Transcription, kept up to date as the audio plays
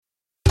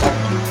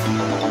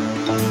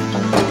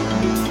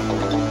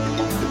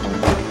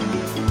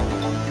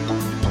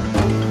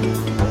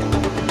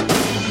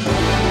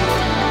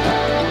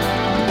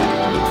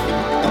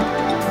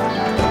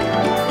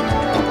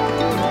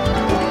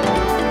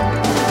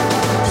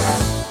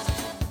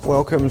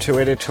Welcome to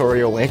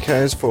Editorial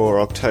Echoes for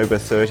October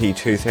 30,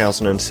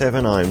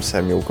 2007. I'm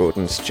Samuel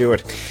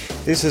Gordon-Stewart.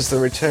 This is the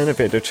return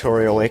of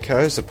Editorial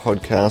Echoes, a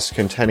podcast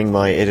containing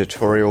my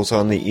editorials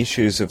on the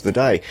issues of the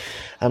day.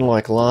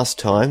 Unlike last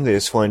time,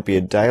 this won't be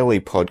a daily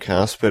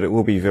podcast, but it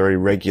will be very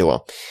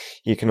regular.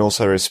 You can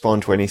also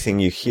respond to anything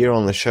you hear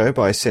on the show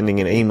by sending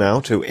an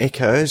email to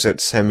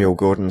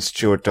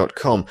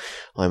echoes@samuelgordonstewart.com.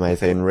 I may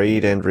then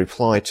read and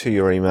reply to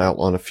your email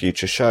on a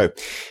future show.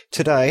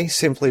 Today,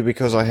 simply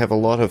because I have a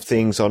lot of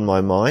things on my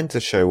mind,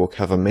 the show will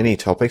cover many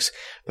topics,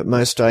 but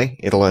most day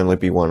it'll only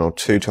be one or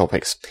two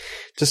topics.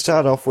 To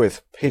start off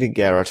with, Peter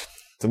Garrett,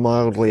 the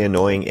mildly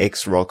annoying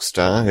ex-rock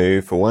star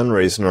who, for one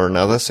reason or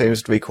another,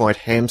 seems to be quite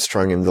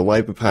hamstrung in the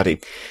Labour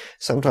Party.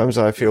 Sometimes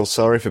I feel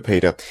sorry for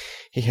Peter.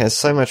 He has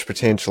so much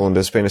potential and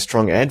has been a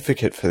strong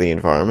advocate for the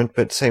environment,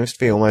 but seems to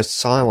be almost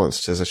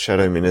silenced as a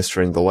shadow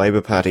minister in the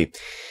Labour Party.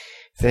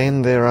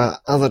 Then there are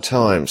other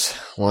times,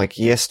 like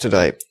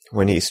yesterday,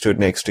 when he stood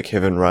next to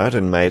Kevin Rudd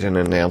and made an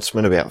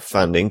announcement about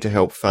funding to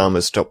help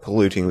farmers stop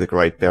polluting the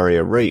Great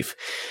Barrier Reef.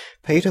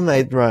 Peter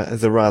made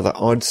the rather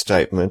odd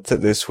statement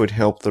that this would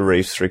help the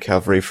reef's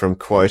recovery from,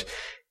 quote,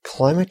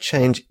 climate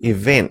change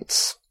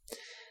events.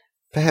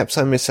 Perhaps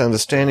I'm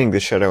misunderstanding the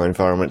shadow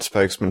environment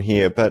spokesman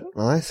here, but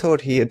I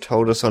thought he had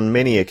told us on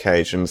many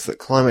occasions that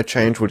climate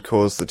change would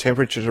cause the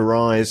temperature to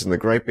rise and the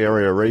Great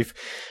Barrier Reef,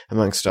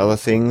 amongst other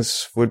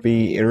things, would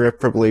be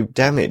irreparably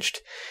damaged.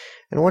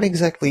 And what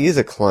exactly is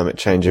a climate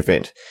change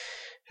event?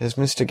 Has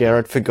Mr.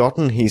 Garrett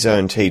forgotten his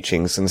own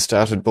teachings and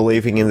started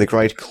believing in the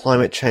great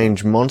climate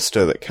change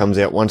monster that comes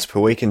out once per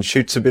week and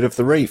shoots a bit of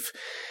the reef?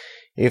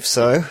 If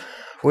so,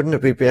 wouldn't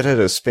it be better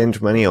to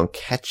spend money on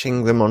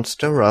catching the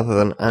monster rather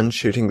than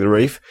unshooting the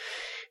reef,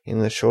 in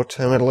the short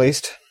term at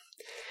least?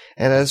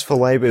 And as for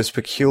Labour's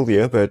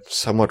peculiar, but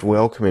somewhat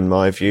welcome in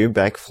my view,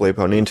 backflip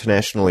on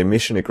international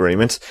emission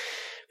agreements,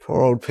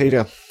 poor old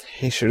Peter,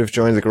 he should have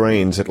joined the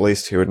Greens. At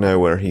least he would know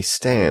where he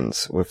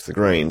stands with the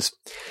Greens.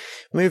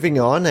 Moving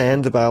on,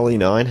 and the Bali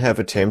Nine have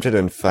attempted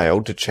and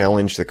failed to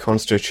challenge the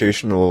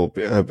constitutional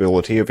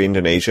ability of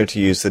Indonesia to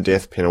use the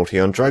death penalty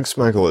on drug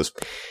smugglers.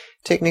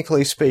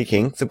 Technically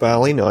speaking, the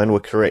Bali Nine were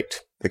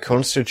correct. The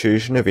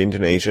Constitution of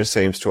Indonesia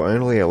seems to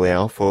only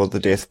allow for the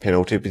death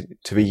penalty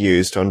to be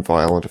used on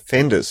violent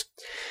offenders.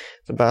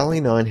 The Bali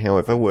Nine,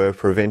 however, were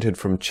prevented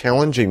from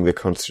challenging the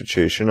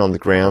Constitution on the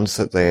grounds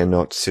that they are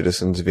not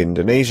citizens of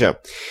Indonesia.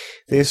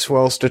 This,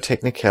 whilst a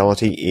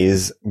technicality,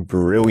 is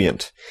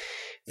brilliant.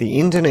 The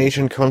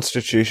Indonesian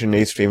Constitution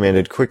needs to be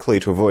amended quickly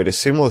to avoid a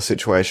similar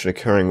situation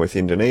occurring with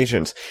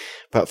Indonesians.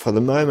 But for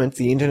the moment,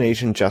 the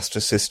Indonesian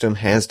justice system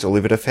has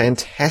delivered a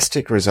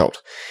fantastic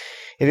result.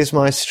 It is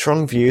my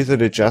strong view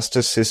that a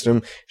justice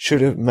system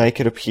should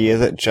make it appear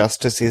that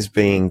justice is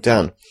being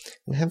done.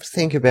 And have a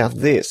think about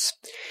this.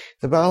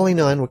 The Bali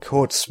Nine were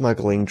caught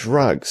smuggling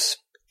drugs,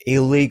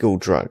 illegal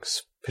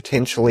drugs,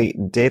 potentially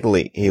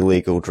deadly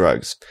illegal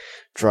drugs.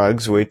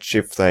 Drugs which,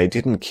 if they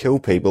didn't kill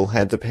people,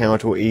 had the power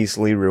to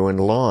easily ruin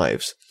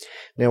lives.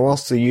 Now,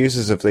 whilst the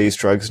users of these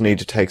drugs need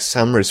to take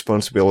some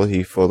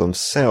responsibility for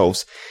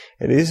themselves,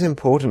 it is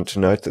important to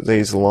note that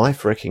these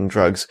life-wrecking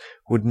drugs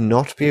would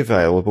not be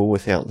available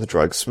without the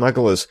drug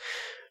smugglers.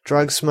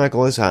 Drug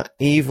smugglers are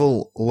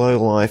evil,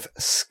 low-life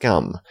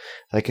scum.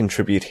 They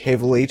contribute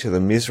heavily to the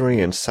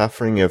misery and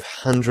suffering of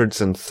hundreds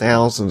and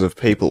thousands of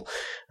people,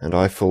 and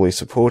I fully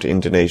support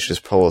Indonesia's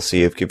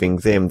policy of giving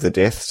them the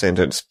death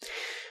sentence.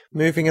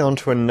 Moving on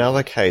to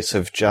another case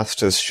of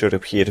justice should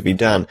appear to be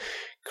done.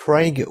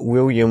 Craig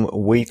William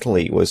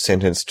Wheatley was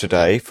sentenced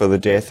today for the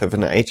death of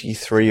an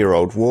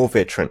 83-year-old war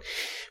veteran.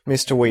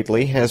 Mr.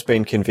 Wheatley has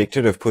been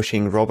convicted of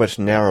pushing Robert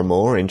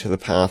Narramore into the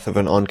path of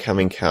an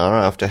oncoming car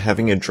after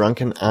having a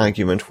drunken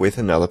argument with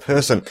another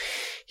person.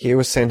 He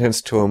was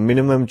sentenced to a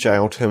minimum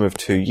jail term of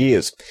 2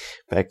 years,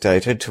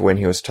 backdated to when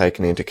he was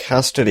taken into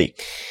custody.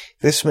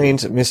 This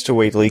means that Mr.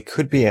 Wheatley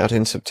could be out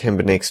in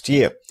September next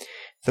year.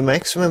 The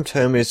maximum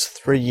term is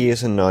 3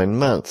 years and 9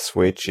 months,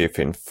 which, if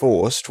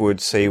enforced,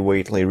 would see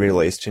Wheatley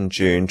released in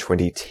June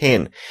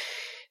 2010.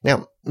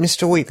 Now,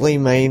 Mr. Wheatley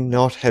may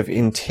not have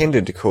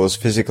intended to cause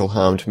physical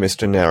harm to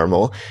Mr.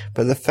 Narramore,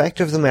 but the fact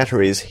of the matter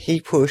is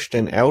he pushed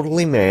an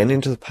elderly man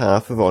into the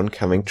path of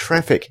oncoming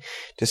traffic,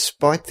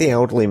 despite the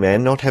elderly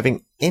man not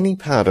having any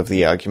part of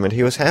the argument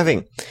he was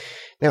having.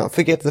 Now,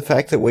 forget the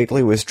fact that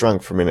Wheatley was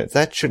drunk for a minute.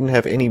 That shouldn't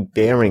have any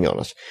bearing on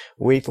it.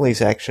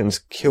 Wheatley's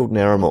actions killed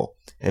Narramore,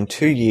 and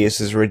 2 years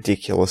is a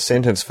ridiculous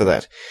sentence for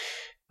that.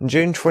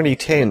 June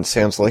 2010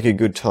 sounds like a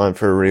good time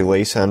for a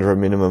release under a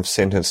minimum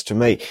sentence to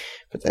me,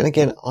 but then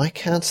again, I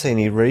can't see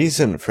any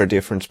reason for a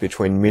difference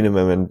between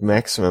minimum and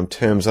maximum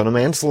terms on a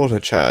manslaughter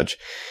charge.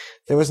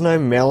 There was no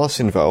malice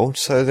involved,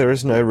 so there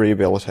is no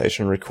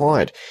rehabilitation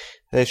required.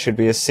 There should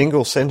be a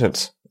single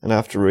sentence, and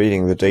after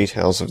reading the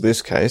details of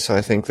this case,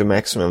 I think the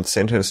maximum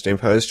sentence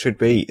imposed should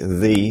be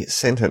the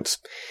sentence.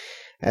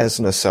 As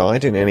an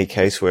aside, in any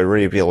case where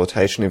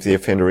rehabilitation of the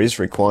offender is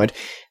required,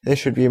 there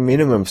should be a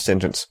minimum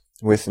sentence,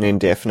 with an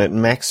indefinite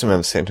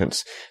maximum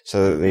sentence,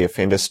 so that the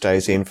offender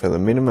stays in for the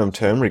minimum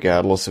term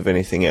regardless of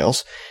anything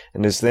else,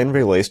 and is then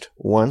released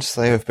once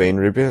they have been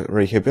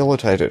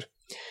rehabilitated.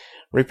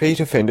 Repeat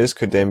offenders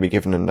could then be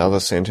given another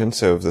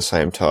sentence of the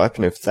same type,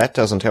 and if that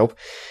doesn't help,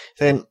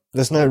 then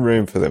there's no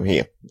room for them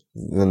here,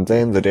 and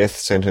then the death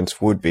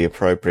sentence would be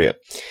appropriate.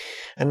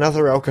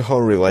 Another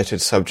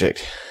alcohol-related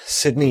subject.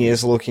 Sydney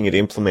is looking at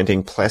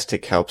implementing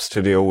plastic cups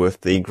to deal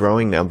with the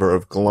growing number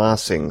of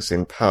glassings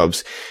in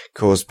pubs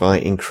caused by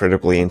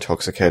incredibly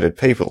intoxicated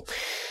people.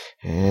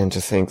 And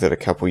to think that a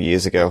couple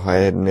years ago I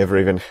had never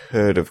even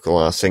heard of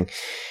glassing.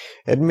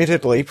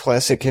 Admittedly,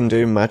 plastic can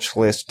do much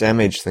less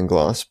damage than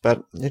glass,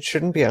 but it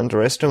shouldn't be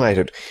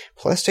underestimated.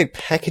 Plastic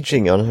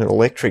packaging on an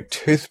electric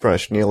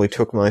toothbrush nearly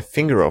took my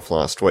finger off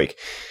last week.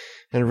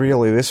 And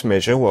really this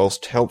measure,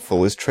 whilst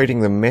helpful, is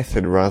treating the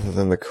method rather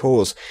than the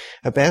cause.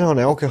 A ban on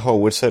alcohol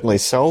would certainly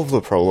solve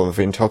the problem of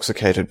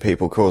intoxicated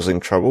people causing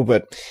trouble,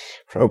 but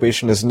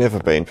prohibition has never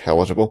been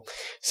palatable.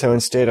 So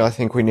instead I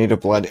think we need a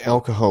blood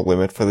alcohol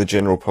limit for the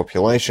general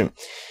population.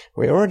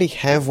 We already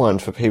have one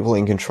for people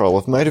in control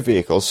of motor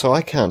vehicles, so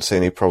I can't see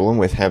any problem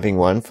with having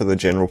one for the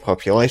general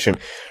population,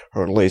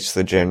 or at least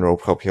the general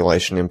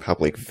population in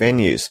public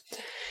venues.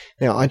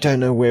 Now, I don't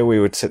know where we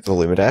would set the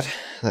limit at.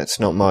 That's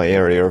not my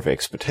area of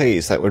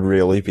expertise. That would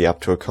really be up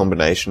to a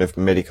combination of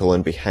medical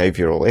and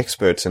behavioural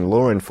experts and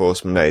law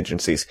enforcement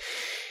agencies.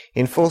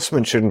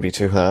 Enforcement shouldn't be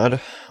too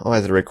hard.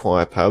 Either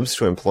require pubs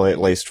to employ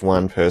at least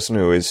one person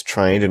who is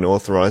trained and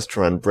authorised to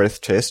run breath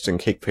tests and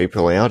kick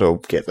people out, or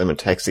get them a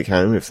taxi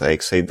home if they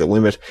exceed the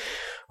limit,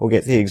 or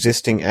get the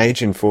existing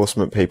age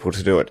enforcement people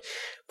to do it.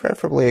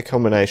 Preferably a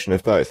combination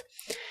of both.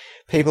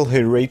 People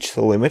who reach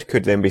the limit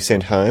could then be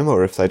sent home,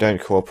 or if they don't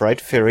cooperate,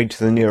 ferried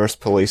to the nearest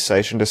police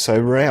station to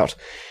sober out.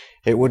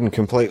 It wouldn't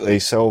completely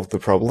solve the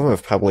problem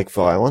of public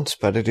violence,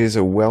 but it is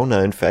a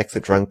well-known fact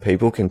that drunk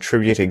people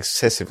contribute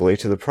excessively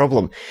to the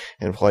problem,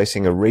 and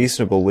placing a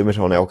reasonable limit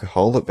on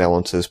alcohol that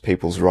balances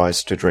people's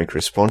rights to drink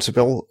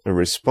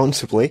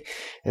responsibly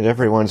and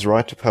everyone's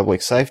right to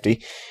public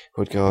safety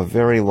would go a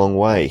very long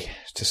way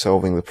to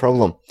solving the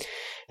problem.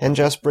 And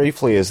just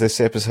briefly, as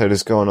this episode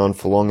has gone on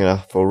for long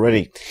enough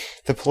already,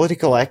 the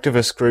political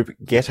activist group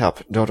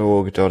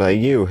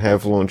getup.org.au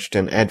have launched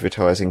an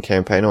advertising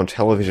campaign on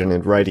television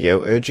and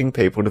radio urging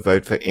people to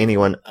vote for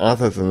anyone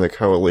other than the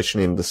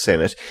coalition in the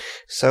Senate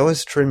so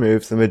as to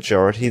remove the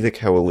majority the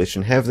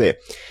coalition have there.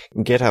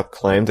 GetUp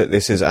claim that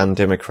this is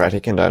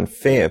undemocratic and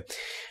unfair.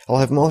 I'll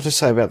have more to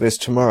say about this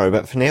tomorrow,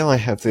 but for now I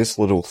have this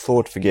little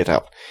thought for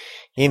GetUp.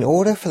 In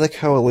order for the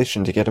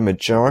coalition to get a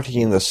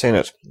majority in the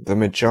Senate, the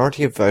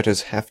majority of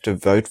voters have to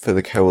vote for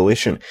the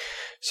coalition.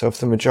 So if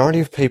the majority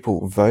of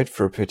people vote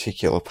for a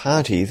particular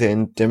party,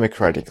 then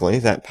democratically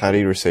that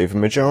party receives a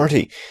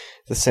majority.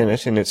 The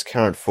Senate in its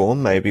current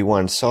form may be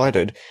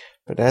one-sided,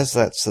 but as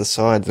that's the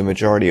side the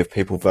majority of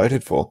people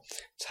voted for,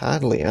 it's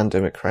hardly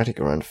undemocratic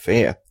or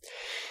unfair.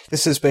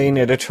 This has been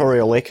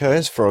Editorial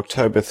Echoes for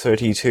October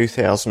 30,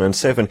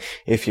 2007.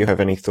 If you have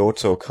any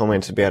thoughts or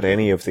comments about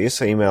any of this,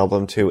 email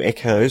them to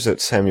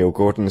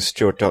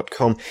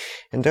echoes@samuelgordonstewart.com.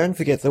 And don't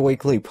forget the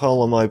weekly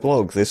poll on my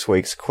blog. This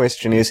week's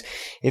question is,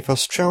 if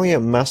Australia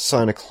must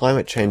sign a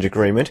climate change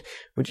agreement,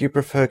 would you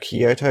prefer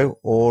Kyoto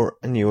or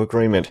a new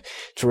agreement?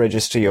 To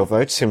register your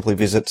vote, simply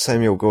visit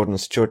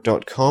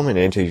samuelgordonstewart.com and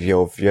enter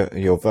your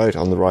vote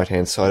on the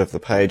right-hand side of the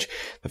page.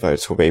 The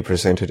votes will be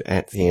presented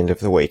at the end of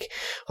the week.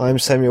 I'm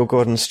Samuel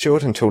Gordon Stewart.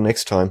 Until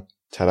next time,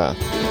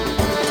 ta-da.